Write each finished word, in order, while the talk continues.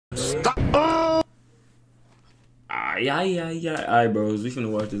Alright, bros. We finna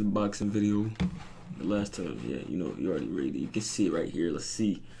watch this boxing video. The last time, yeah, you know, you already ready. You can see it right here. Let's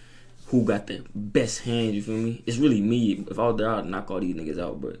see who got the best hand, you feel me? It's really me. If I was there, I'd knock all these niggas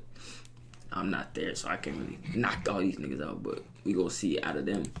out, but I'm not there, so I can't really knock all these niggas out, but we gonna see out of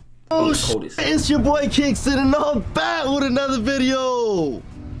them. Oh, it's your boy Kingston, and I'm back with another video.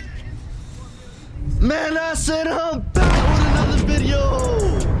 Man, I said I'm back with another video.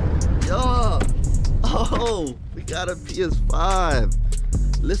 Yo, oh, we got a PS5.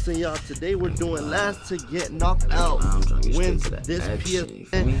 Listen, y'all, today we're doing last to get knocked out wins this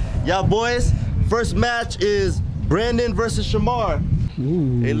PS5. Y'all boys, first match is Brandon versus Shamar.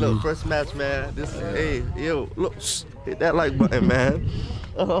 Ooh. Hey, look, first match, man. This, hey, yo, look, hit that like button, man.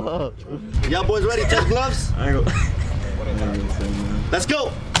 Y'all boys ready? Take gloves. Let's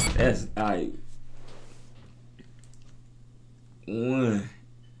go. That's alright. One.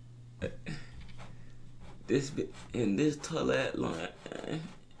 This in this toilet line.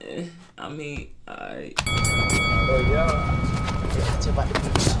 I mean, alright.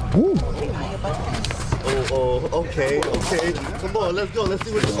 Oh, okay. Come on, let's go. Let's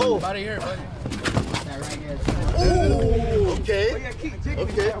see what. Oh, out of here, buddy. Oh, okay.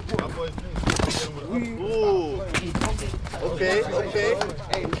 Ooh. Okay.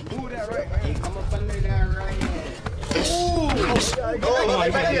 Hey, move that right. Hey, come up under that right hand. Ooh. Oh,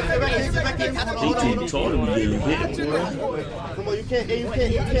 get back in. He told him to get hit. Come on, you can't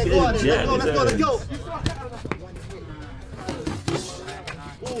go out there. Let's go.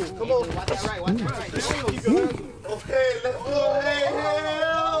 Ooh, come on. Watch that right. Okay, let's go. Hey.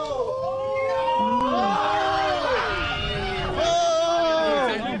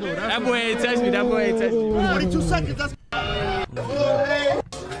 That boy ain't touch me. 42 seconds. Let's go. Hey.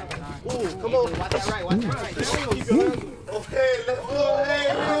 Ooh, come on. Watch that right. Okay, let's go. Hey.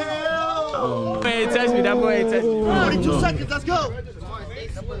 That boy ain't touch me. 42 seconds. Let's go.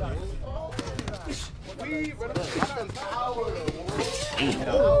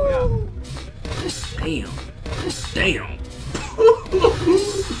 Damn.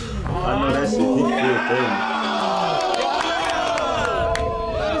 I know that shit. He feel pain.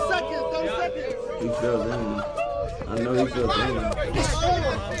 30 seconds. He feel pain. I know he feel pain. Hold on.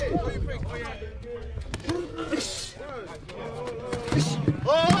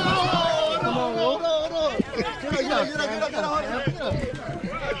 Get up.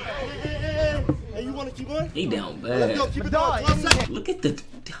 Hey, you want to keep going? He down bad. Let's go. Keep it going. 12 seconds. Look at the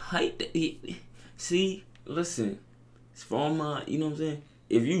height. See, listen. It's for all my, you know what I'm saying?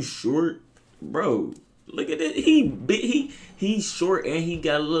 If you short, bro, look at it. He's short and he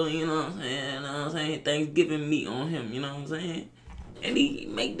got a little, you know what I'm saying? Thanksgiving meat on him, you know what I'm saying? And he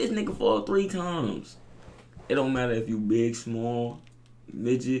make this nigga fall 3 times. It don't matter if you big, small,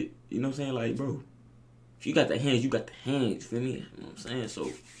 midget, you know what I'm saying? Like, bro, if you got the hands, you got the hands, feel me? You know what I'm saying?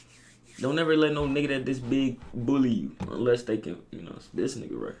 So, don't ever let no nigga that this big bully you unless they can, you know, this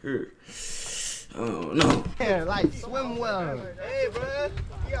nigga right here. Oh, no. Yeah, like swim well. Hey, bro.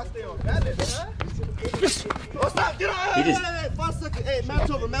 You gotta stay on balance, bro. Oh, stop. Get on. Hey, 5 seconds. Hey, match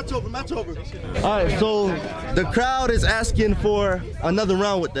over. All right, so the crowd is asking for another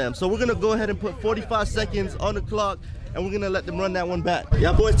round with them. So we're going to go ahead and put 45 seconds on the clock, and we're going to let them run that one back.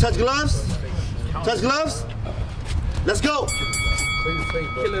 Y'all boys touch gloves? Touch gloves? Let's go.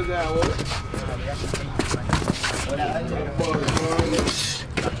 Killers out.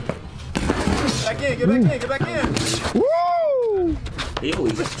 Get back in. Woo! He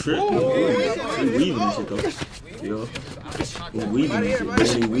always tripping. He weaving this shit though. Yo. He weaving this shit.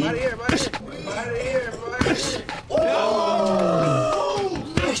 Barely weaving. There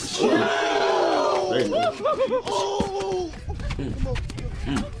you go.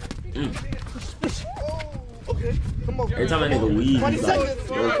 Okay, come on. Every time that nigga weave, 20 he's seconds.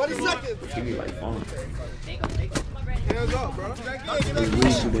 like, 20 seconds. he be like, fun. Hands up, bro. His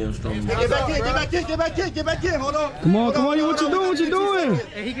weave too damn strong. Get back in. Hold on. Come on. What you doing?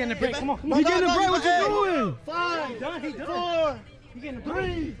 Hey, he getting the break. Come on. He getting the break. What you doing? 5, 4,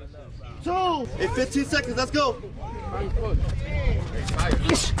 3, 2. Hey, 15 seconds. Let's go.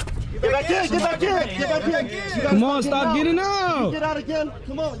 Get back in. Come on, stop getting out. Get out again.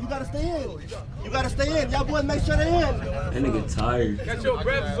 Come on, you gotta stay in. Y'all boys make sure they're in. That nigga tired. Catch your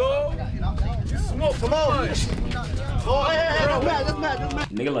breath, Zo. Smoke. Come on. Oh, hey, that's mad.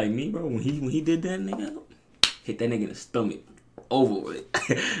 Nigga like me, bro, when he did that, nigga, hit that nigga in the stomach. Over with.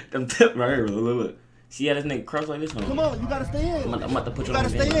 Them tip right here, look. See how this nigga crouch like this? Come on, you gotta stay in. I'm about to put you on gotta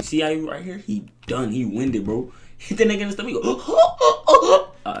stay in. See how you right here? He done. He winded, bro. Hit that nigga in the stomach. Go.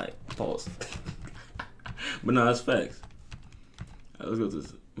 Alright, pause. But no, that's facts. Let's go to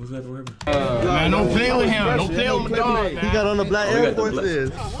this. What's that forever? Man, don't play with him. Don't play with my dog, He man. got on the black Oh, we Air got the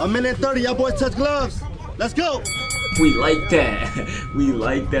Forces. A minute and 30. Y'all boys touch gloves. Let's go. We like that. We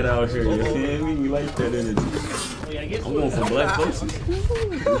like that out here. You feel me? We like that energy. I'm going for black folks. We on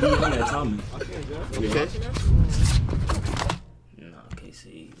that Tommy. Okay. Nah,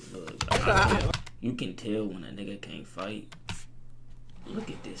 KC. Look, you can tell when a nigga can't fight. Look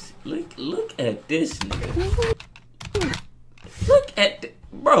at this. Look at this nigga. Look at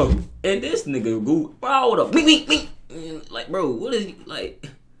bro. And this nigga go. Bro, what up? Beep. Like, bro, what is he like?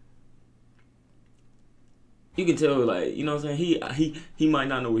 You can tell, like, you know what I'm saying? He might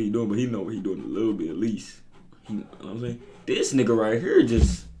not know what he doing, but he know what he doing a little bit at least. You know what I'm saying? This nigga right here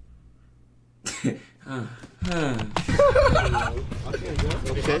just Okay.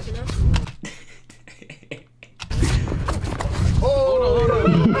 Hold on.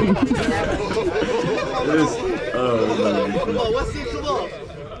 this, Come on, what's he? Come on.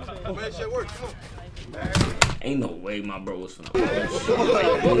 Man, shit work. Come ain't no way my bro was finna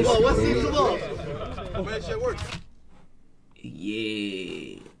Come on, what's he? Come on. Man, shit work.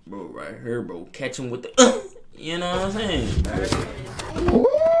 Yeah, bro, right here, bro. Catch him with the you know what I'm saying? Damn.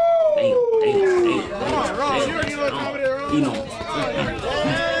 You know.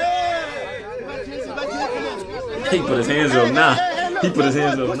 He put his hands up now. He put his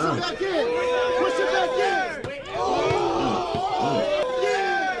hands up now. Push it back in.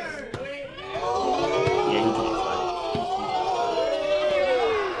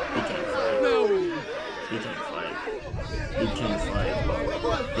 Yeah, he can't fight.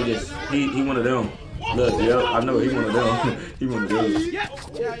 He one of them. Look, yeah, I know he one of them. He one of them.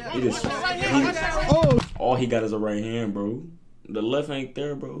 All he got is a right hand, bro. The left ain't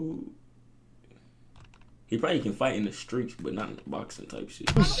there, bro. He probably can fight in the streets, but not in the boxing type shit.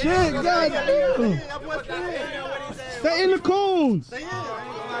 Shit, God. Stay in the cones. Damn,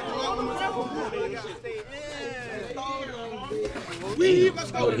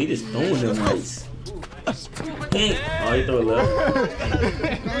 he just throwing them rights. Oh, he throw it left.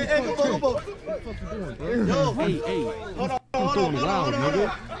 Hold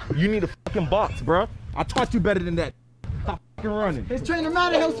on. You need a fucking box, bro. I taught you better than that. Stop fucking running. His trainer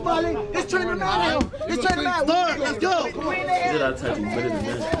mad at him, Smiley. His trainer mad at him. His trainer mad at him. Let's go. Did I tell you better than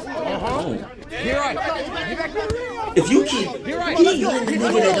that? You're right. If you can't, he letting the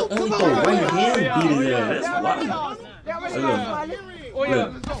nigga that the only throw right hand beat his ass. That's wild. Oh,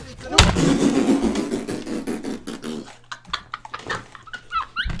 yeah.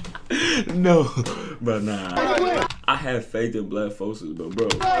 No, bro, nah. I have faith in black folks, but bro.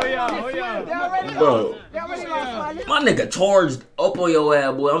 Oh, yeah. Bro, my nigga charged up on your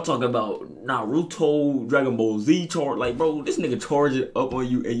ass, boy. I'm talking about Naruto, Dragon Ball Z charge. Like, bro, this nigga charging up on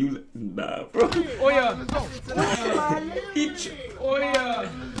you and you, nah, bro. Oh, yeah. Oh, yeah.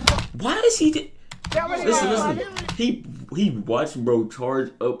 Why is he? Listen. He watched bro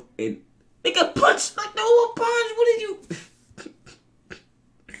charge up and nigga punch like the whole punch. What did you?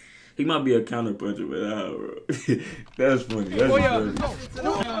 He might be a counter puncher, but bro. That's funny.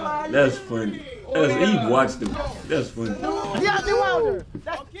 That's funny. He watched him. That's funny. Deontay Wilder.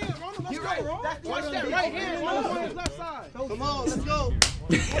 You're right. Watch that right hand. On his left side. Come on, let's go.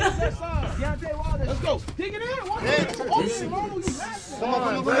 Deontay Wilder. Let's go. Dig it in. Watch it. Come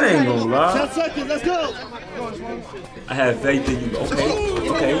on. I ain't gonna lie. 10 seconds, let's go. I have faith in you.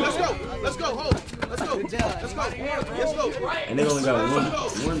 Okay. Let's go. Let's go. Hold it. Let's go. Let's go. Let's go. And they only got one.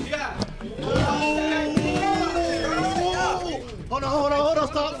 Hold on.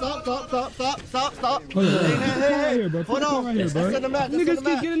 Stop. Hey. Hold on. Let's send them back. Niggas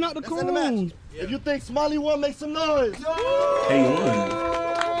keep getting out the cones. If you think Smiley won, make some noise. Hey, one.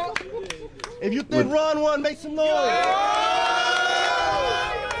 If you think Ron won, make some noise.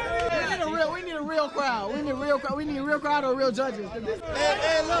 We need a real crowd. We need a real crowd or real judges. Hey, look.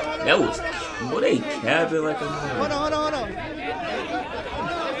 That was. What they capping like a. Hold on.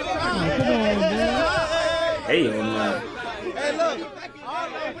 Hey, online. Hey, look.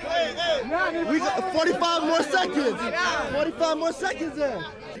 We got 45 more seconds. 45 more seconds in.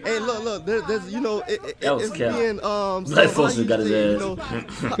 Hey, look. There's, you know, That was it's cap. being Black folks got his ass.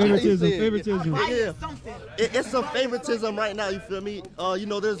 Favoritism. Yeah. It's some favoritism right now, you feel me? You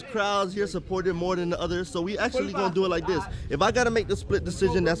know, there's crowds here supporting more than the others, so we actually gonna do it like this. If I gotta make the split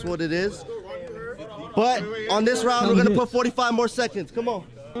decision, that's what it is. But on this round, we're gonna put 45 more seconds. Come on.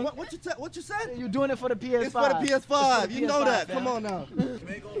 What you said? You're doing it for the PS5. It's for the PS5. You know that. Come on now. You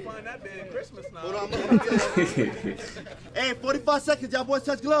ain't gonna find that big Christmas now. Hold on, I'm gonna tell you. Hey, 45 seconds. Y'all boys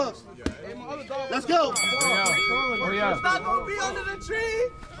touch gloves. Let's go. Oh, yeah. Not gonna be under the tree.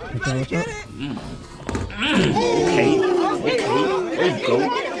 You better get it. Okay. There you go.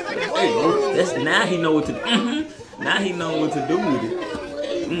 That's now he know what to. Now he know what to do with it.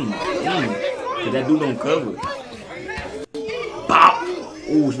 Cause that dude don't cover. Bop.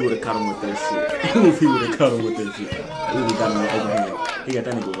 Ooh, he would have caught him with that shit. Ooh, he would have caught him with that shit. Ooh, he got him with overhand. He got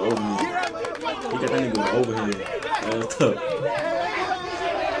that nigga with overhand. He got that nigga with overhand. That's tough.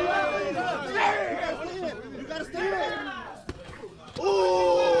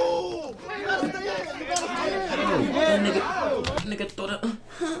 That nigga throw that.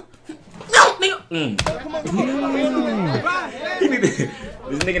 No, nigga.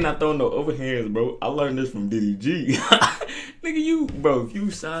 This nigga not throwing no overhands, bro. I learned this from Diddy G. Nigga, you, bro, if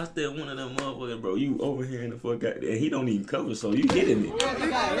you sidestep one of them motherfuckers, bro, you overhand the fuck out there. He don't even cover, so you hitting it.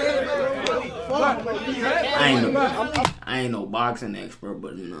 I ain't no boxing expert,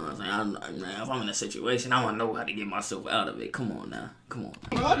 but you know what I'm saying? If I'm in a situation, I want to know how to get myself out of it. Come on now. Come on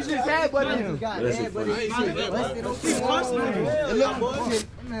now. You just headbutted him.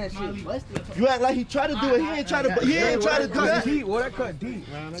 You act like he tried to do it. He ain't try to do that. Well, that cut deep,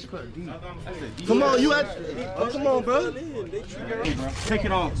 man. That cut deep. Come on, you act. Oh, come on, bro. Take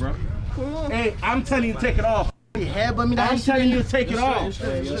it off, bro. Hey, I'm telling you to take it off. Headbutt me. I'm telling you to take it off.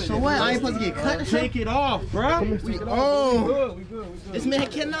 So what? I ain't supposed to get cut? Take it off, bro. Oh. This man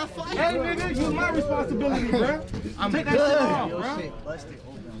cannot fight. Hey, nigga, it's my responsibility, bro. Take that shit off, bro.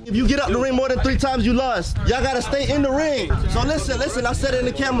 If you get out the ring more than 3 times, you lost. Y'all gotta stay in the ring. So listen, I said it in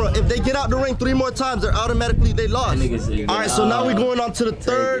the camera. If they get out the ring 3 more times, they're automatically they lost. All right, so now we're going on to the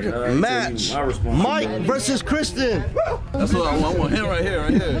 3rd match. Mike versus Christian. That's what I want. I want him right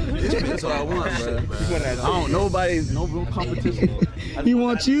here. That's what I want, man. I don't, no real competition. He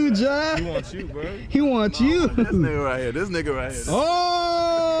wants you, John. He wants you, bro. He wants you. This nigga right here.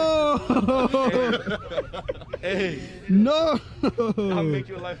 Oh! Hey. No. I'll make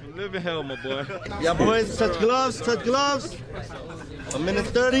your life a living hell, my boy. Yeah, boys, touch gloves, touch gloves.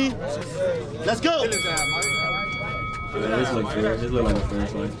 1:30. Let's go. Yeah, this look fair. This look like a fair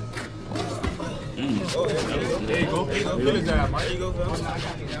fight. There you go. Feel his ass, Mike. There you go,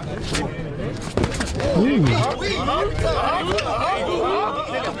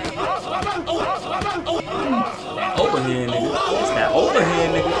 Overhand, nigga. That's that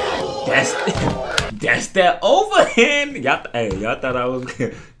overhand, nigga. That's that overhand. Y'all thought I was.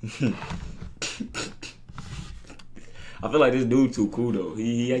 I feel like this dude too cool though.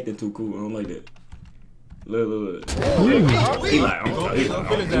 He acting too cool. I don't like that. Look. He like, I'm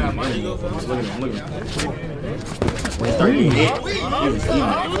looking at him. When he start getting hit, he was eating.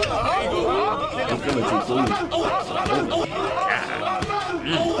 I'm feeling too cool.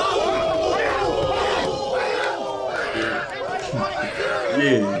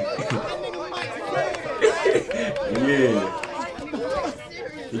 Yeah. Yeah.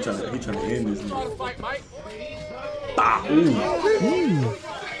 He trying to end this man.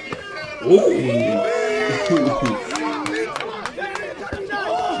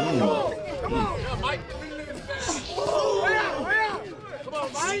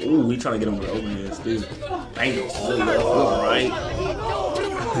 Ooh, we trying to get him with the overhand still. Bang, right.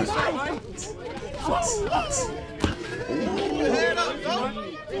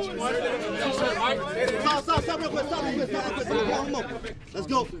 Stop real quick. Let's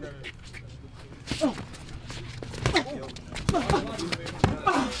go.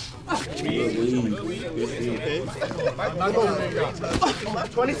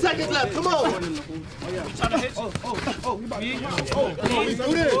 20 seconds left. Come on. Do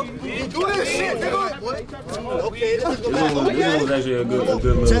this shit, nigga. Okay, this is This one was actually a good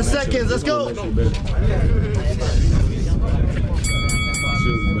little 10 seconds. Let's go. She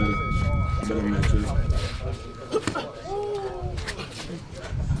was better than that shit.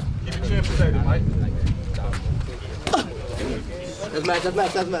 Keep your chin protected, Mike. That's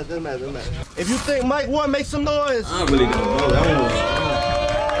match. If you think Mike won, make some noise. I really don't know. That one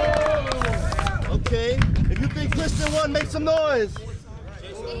was. Okay. If you think Christian won, make some noise.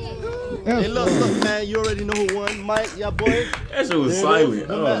 Hey, look, man. You already know who won. Mike, yeah, boy. That shit was silent.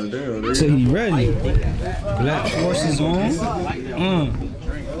 Oh, damn. So he ready. Black forces on.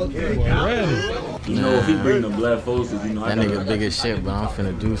 Ready. You know, if he bring the black forces, you know, That nigga big as shit, but I'm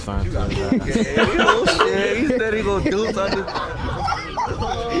finna do something to him. Oh, shit. He said he gonna do something.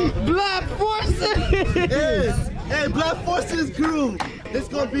 Black forces. Hey, Black Forces crew. This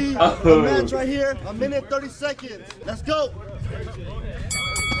gonna be a match right here. 1:30 seconds. Let's go.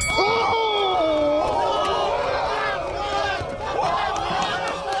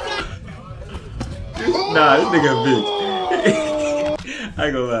 Nah, this nigga a bitch. I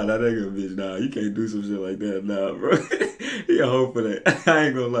ain't gonna lie, that nigga a bitch. Nah, you can't do some shit like that, nah, bro. He a hoe for that. I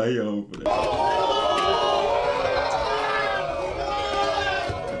ain't gonna lie, he a hoe for that.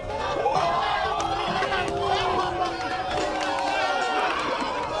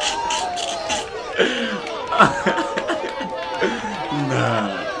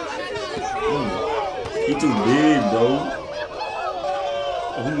 too big, bro.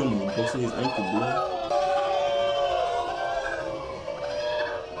 Oh, he gonna go see his ankle, bro.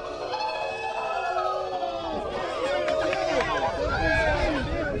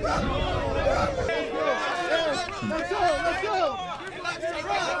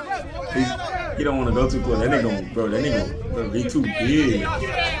 He don't want to go too close. That nigga, bro. That nigga, bro, he too big. He too big.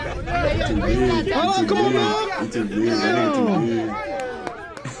 He too big. He too big. That nigga too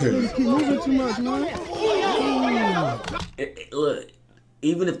big. Keep moving too much, man. Look,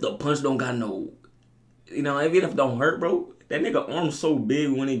 even if the punch don't got no, you know, even if it don't hurt, bro, that nigga arm's so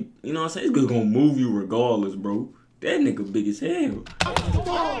big when he, you know what I'm saying? It's gonna move you regardless, bro. That nigga big as hell.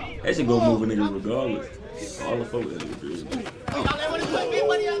 That shit gonna move a nigga regardless. All the folks that nigga big.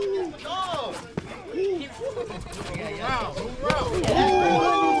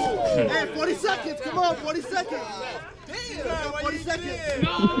 Hey, 40 seconds. Come on, 40 seconds. 40 seconds.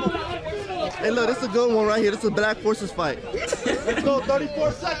 Hey, look, this is a good one right here. This is a Black Forces fight. Let's go,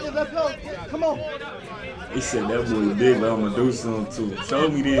 34 seconds. Let's go. Come on. He said that boy big, but I'm gonna do something to him. Show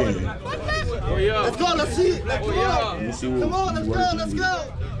me then. Let's go. Let's see it. Let's go. Let me see what. Come on, let's go. Let's go.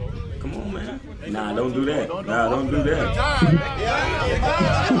 Come on, man. Nah, don't do that. Nah, don't do that.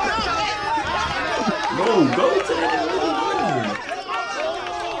 Go to that.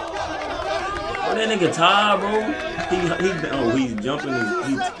 Oh, that nigga tired, bro. He's jumping.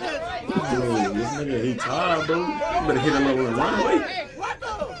 This nigga, he tired, bro. You better hit him over and run away.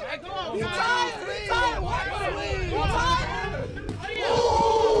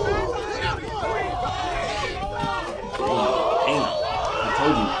 Damn, I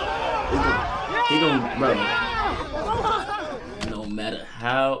told you. He gonna, bro. No matter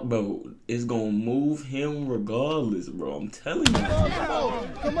how, bro, it's gonna move him regardless, bro. I'm telling you.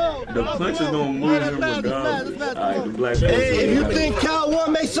 Come on. The punch is gonna move him regardless. Alright, the Black Forces. Hey, if you think Cal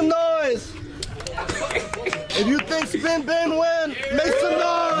won, make some noise. If you think Spin Ben win, make some He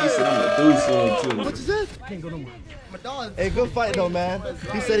noise. said I'm gonna do something What too. you said? Can't go no more. Hey, good fight though, man.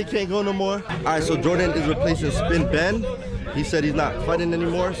 He said he can't go no more. All right, so Jordan is replacing Spin Ben. He said he's not fighting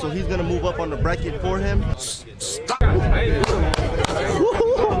anymore, so he's gonna move up on the bracket for him. Stop.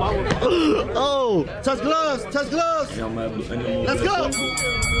 Oh, touch gloves, touch gloves. Let's go.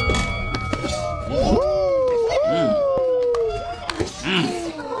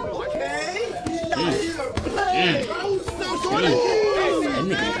 That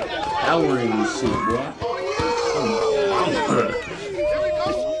nigga got power in this shit, bro.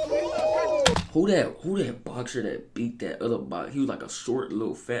 Who that boxer that beat that other boxer? He was like a short,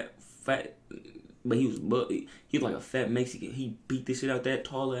 little fat, but he was like a fat Mexican. He beat this shit out that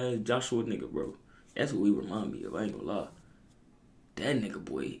tall ass Joshua nigga, bro. That's what he remind me of. I ain't gonna lie. That nigga,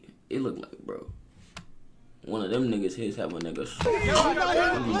 boy, it looked like, bro. One of them niggas his have a nigga.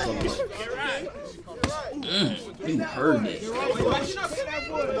 You heard that.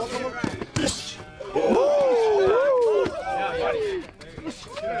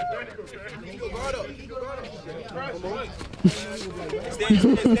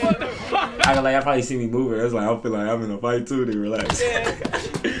 I probably see me moving. That's like I feel like I'm in a fight too. They relax.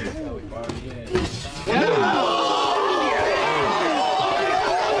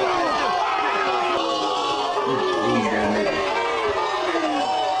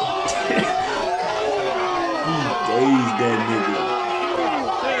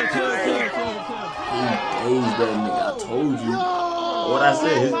 That nigga, I told you. What I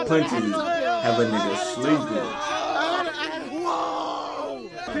said, his punches have a nigga sleeping.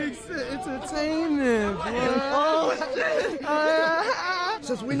 Entertainment, bro. Oh, shit.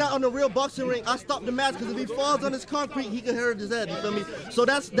 Since we're not on the real boxing ring, I stopped the match because if he falls on this concrete, he can hurt his head. You feel me? So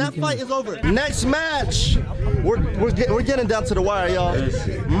that fight is over. Next match, we're getting down to the wire, y'all.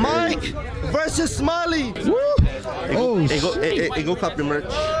 Mike versus Smiley. Woo! Hey, go cop your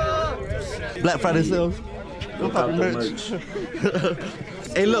merch. Black Friday sales. Go cop your merch.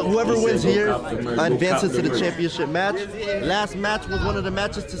 Hey, look, whoever wins here advances to the championship match. Last match was one of the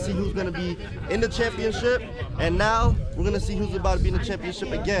matches to see who's going to be in the championship. And now we're going to see who's about to be in the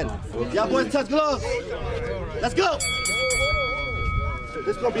championship again. Y'all boys touch gloves. Let's go.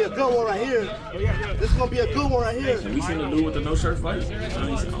 This is going to be a good one right here. This is going to be a good one right here. Have we seen the dude with the no shirt fight?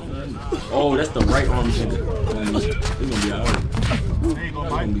 Oh, that's the right arm nigga. It's going to be alright.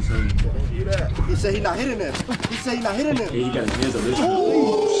 He said he's not hitting him. He said he's not hitting him. Yeah, he got his hands up this shit.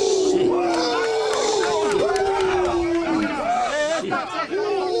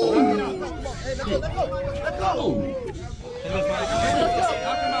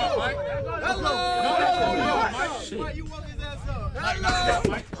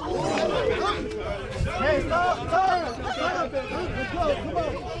 Hey, stop!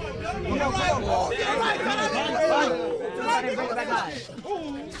 Come on.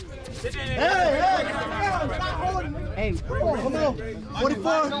 Hey, come on.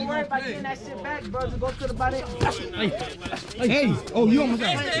 44. Don't worry about getting that shit back, bro. Just go to the body. Hey, oh, you almost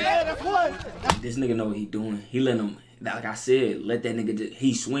got it. That's one. This nigga know what he doing. He letting him, like I said, let that nigga just,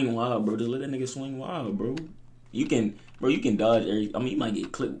 he swing wild, bro. Just let that nigga swing wild, bro. You can dodge every, I mean, you might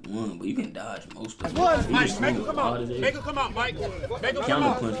get clipped with one, but you can dodge most of them. You just swing wild as hell. Make him come out, Mike. Make him come Counter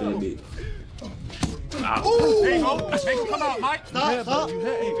out. punch that bitch. There you go. Make him come out, Mike. Stop.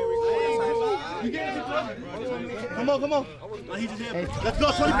 Come on. Let's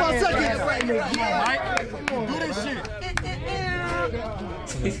go, 25 seconds. Come on, Mike. Do this shit.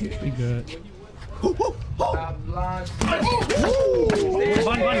 Be good. Bunny,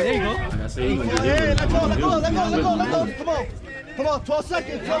 there you go. Like I said, you gonna get Hey, hit let go. Come on, 12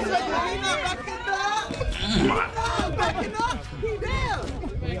 seconds. Hey,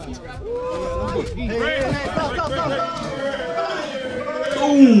 stop.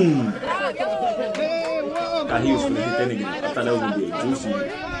 Boom! Thought he was finna hit that nigga. I thought that was gonna be a juicy.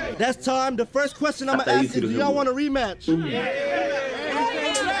 That's time. The first question I'm I gonna thought you ask is, do could've y'all hit want a rematch?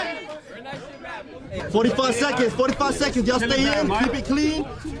 45 seconds. 45 seconds. Y'all stay in.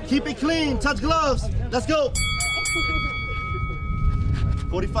 Keep it clean. Touch gloves. Let's go.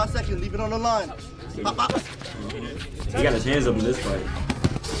 45 seconds. Leave it on the line. Pop. He got his hands up in this fight.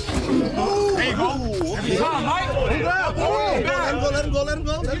 There you go. Every time, Mike. Let him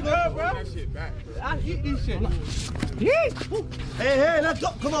go. I hit this shit. Hey, let's go.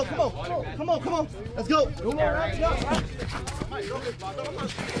 Come on. Let's go.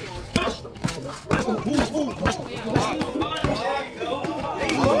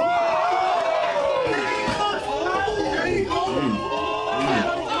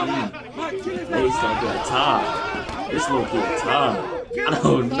 They start getting tired. This little kid tired. I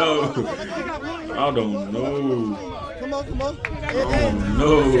don't know. Come on. No.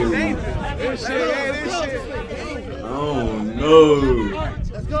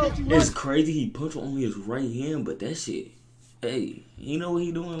 Let's go. It's crazy he punched with only his right hand, but that shit, hey, you know what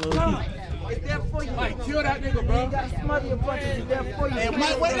he doing, low key? It's there for you. Mike, kill that nigga, bro. You gotta smother your punches. It's there for you. Hey,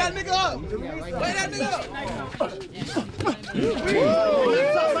 Mike, wake that nigga up.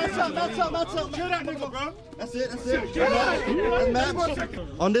 Match up. Kill that nigga, bro. That's it. That's match.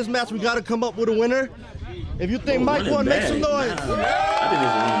 On this match, we gotta come up with a winner. If you think Mike won, make some noise. I think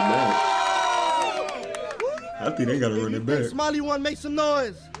it's running back. I think they gotta run it back. Smiley won, make some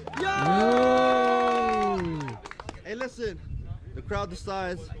noise. Hey, listen. The crowd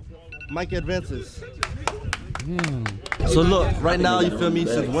decides. Mike advances. So look, right now, you feel me,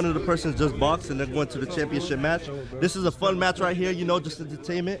 since one of the persons just boxed and they're going to the championship match, this is a fun match right here, you know, just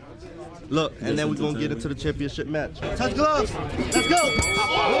entertainment. Look, and then we're going to get into the championship match. Touch gloves. Let's go.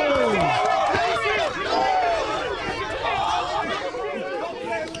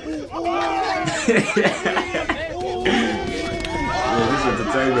 Yeah, this is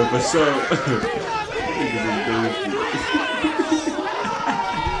entertainment for sure.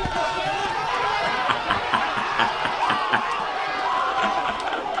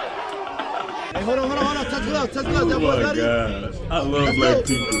 Hey, hold on. Touch gloves. That Oh boy my ready? gosh. I love black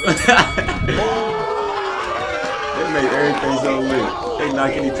people. They make everything so lit. They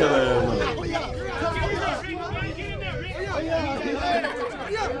knocking each other out.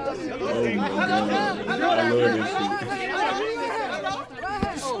 Oh my God. I love this shit.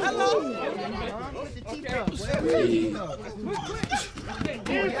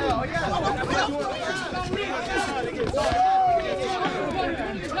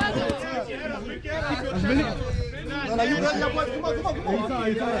 No, you ready, y'all boys? Come on.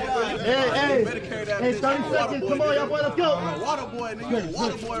 Hey, 30 seconds. Come on, y'all boys, let's go. Water boy, nigga.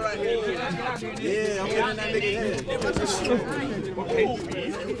 Water boy right here. Yeah, I'm getting that nigga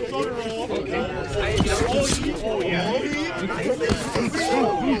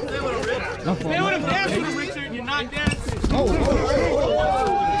Stay with him dancing, Richard. You're not dancing.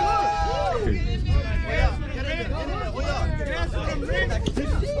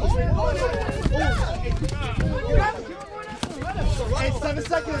 Hey, 7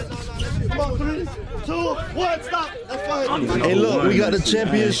 seconds. Come on, 3, 2, 1, stop. That's fine. Hey, look, we got the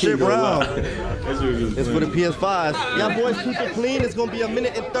championship round. It's for the PS5. Y'all boys keep it clean. It's gonna be 1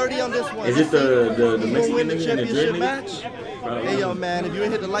 minute and 30 on this one. Is it the Who gonna Mexican win the nigga and the championship dread match? nigga? Hey, yo, man, if you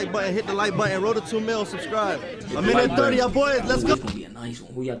ain't hit the like button, hit the like button. Roll to 2 mil, subscribe. 1 minute and 30, y'all boys. Let's go. It's gonna be a nice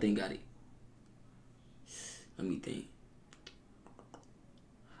one. Who y'all think got it? Let me think.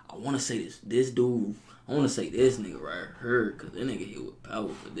 I wanna say this dude. I wanna say this nigga right here, cause that nigga hit with power.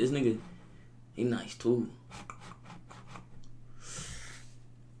 But this nigga, he nice too.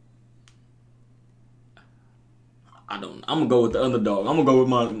 I'm gonna go with the underdog. I'm gonna go with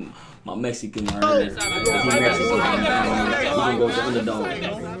my Mexican right there. If he Mexican, I'm gonna go with the underdog.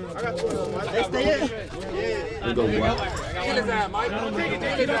 Let's go, bro.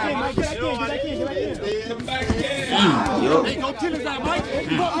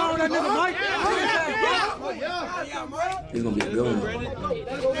 He's gonna be a good one.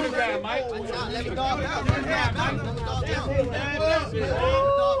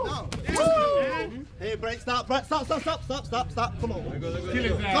 Hey, break, stop, break, stop. Come on.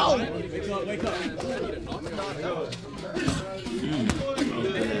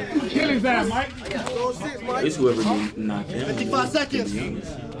 Kill his ass, Mike. It's whoever can knock him. 55 seconds.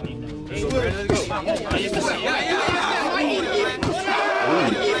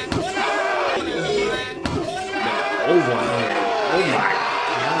 Over. Oh my.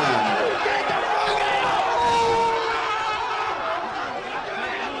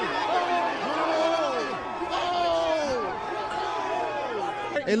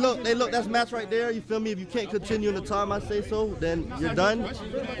 Hey, look, that's match right there. You feel me? If you can't continue in the time I say so, then you're done.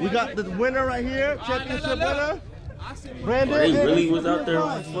 We got the winner right here, championship winner. Brandon. They really was out there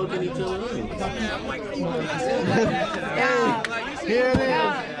fucking each other up. Here it is.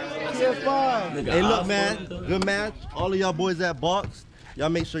 PS5. Hey, look, man. Good match. All of y'all boys at Box. Y'all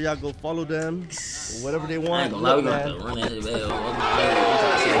make sure y'all go follow them. Or whatever they want. I ain't gonna lie, we got to run that bell.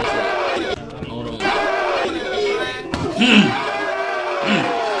 Hold on.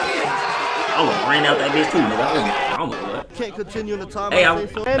 I would ran out that bitch too, nigga. I'm a can't continue in the time I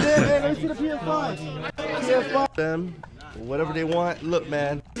say so. And then, hey, let me see the PS5. PS5. Them. Whatever they want. Look,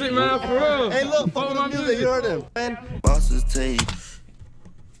 man. For real. Hey, look, follow the music. You heard him. Man. Bosses take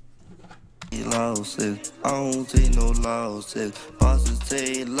losses. I don't take no losses. Bosses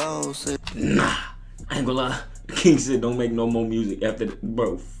take losses. Nah, I ain't gonna lie. King said don't make no more music after the,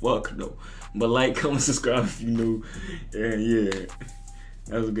 bro. Fuck no. But like, comment, subscribe if you new. And yeah,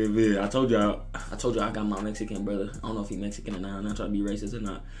 that was a good video. I told y'all I got my Mexican brother. I don't know if he Mexican or not. I'm not trying to be racist or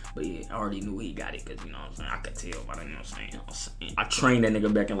not. But yeah, I already knew he got it because you know what I'm saying. I could tell by that, you know what I'm saying. I trained that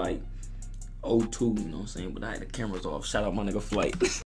nigga back in like 02, you know what I'm saying. But I had the cameras off. Shout out my nigga Flight.